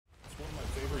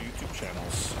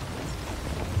channels.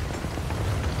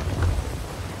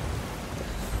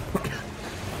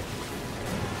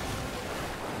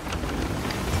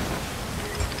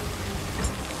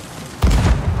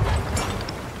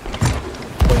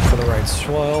 Wait for the right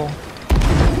swell.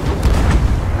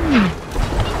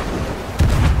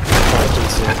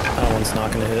 That one's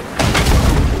not gonna hit.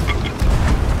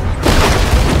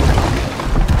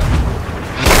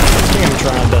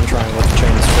 I'm done trying with the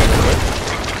chains for a little bit.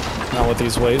 Not with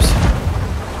these waves.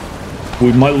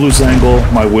 We might lose angle.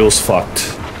 My wheel's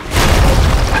fucked.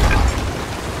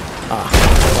 Ah,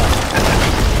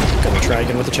 well, gonna try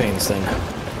again with the chains then.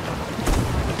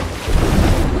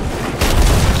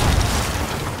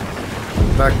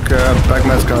 Back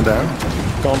mat's going down.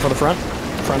 Going for the front.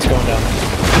 Front's going down.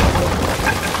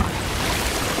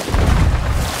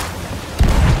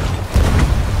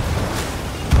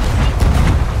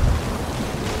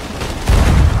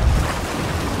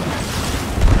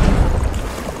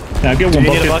 Now get Do one you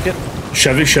bucket. need a bucket?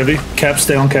 Chevy. Cap,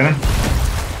 stay on cannon.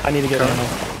 I need to get ammo.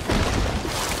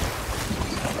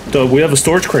 We have a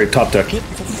storage crate, top deck. Get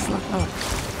the fuck up.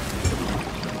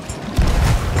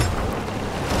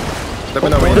 Let me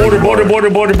know when you're Border.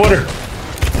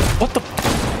 What the?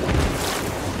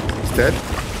 He's dead.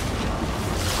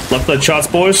 Left leg shots,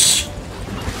 boys.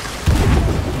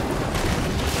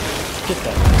 Get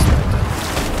that.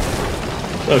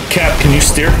 Cap, can you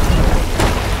steer?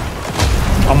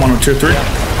 I'm on a tier 3. Yeah.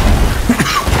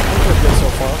 We're good so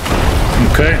far.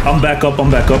 Okay, I'm back up.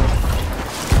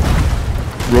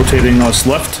 Rotating us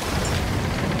left.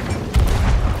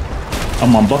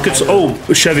 I'm on buckets. Oh,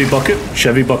 Chevy bucket.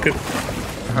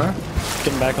 Uh-huh.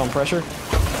 Getting back on pressure.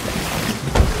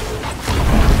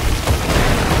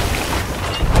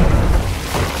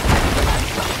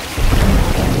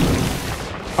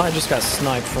 I just got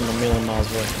sniped from a million miles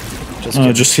away. Just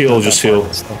heal.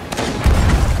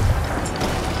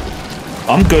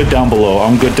 I'm good down below.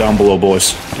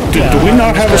 boys. Do we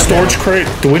not have a storage crate?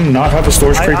 Do we not have a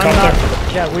storage crate top there?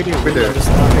 Yeah, we do. We do. I'm just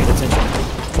not paying attention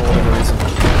for whatever reason.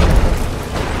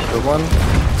 Good one.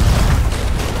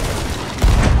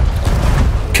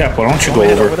 Cap, why don't you go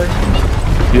Want me to head over? there?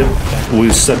 Yep. We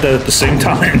said that at the same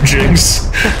time, Jinx.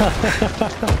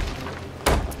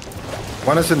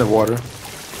 One is in the water.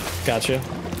 Gotcha.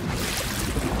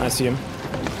 I see him.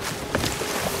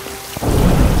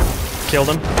 Killed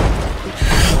him.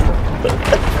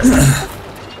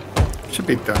 Should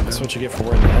be done. That's what you get for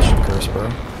wearing the Ashen Curse, bro.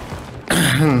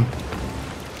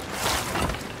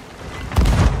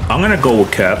 I'm gonna go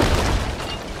with Cap.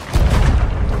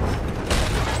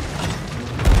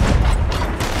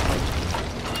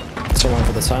 So one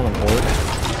for the Silent Horde.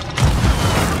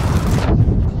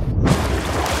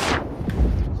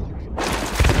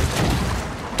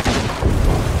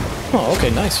 Oh, okay,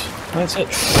 nice. That's it.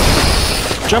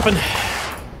 Jumping.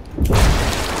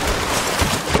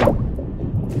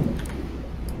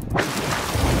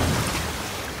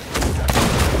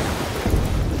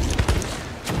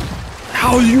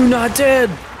 How are you not dead?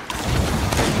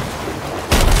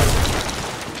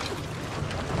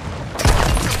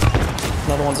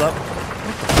 Another one's up.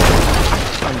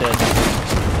 I'm dead.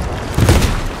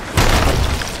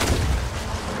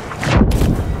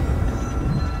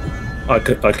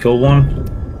 I killed one.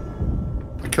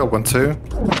 I killed one too.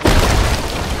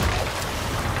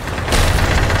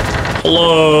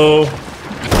 Hello.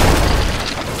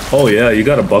 Oh yeah, you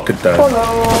got a bucket there.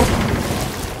 Hello.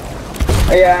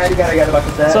 Oh, yeah, you gotta get a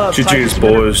bucket there. What's up, GG's, Tiger?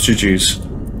 boys. GG's.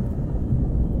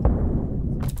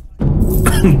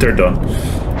 They're done.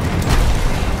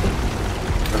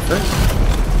 That's it.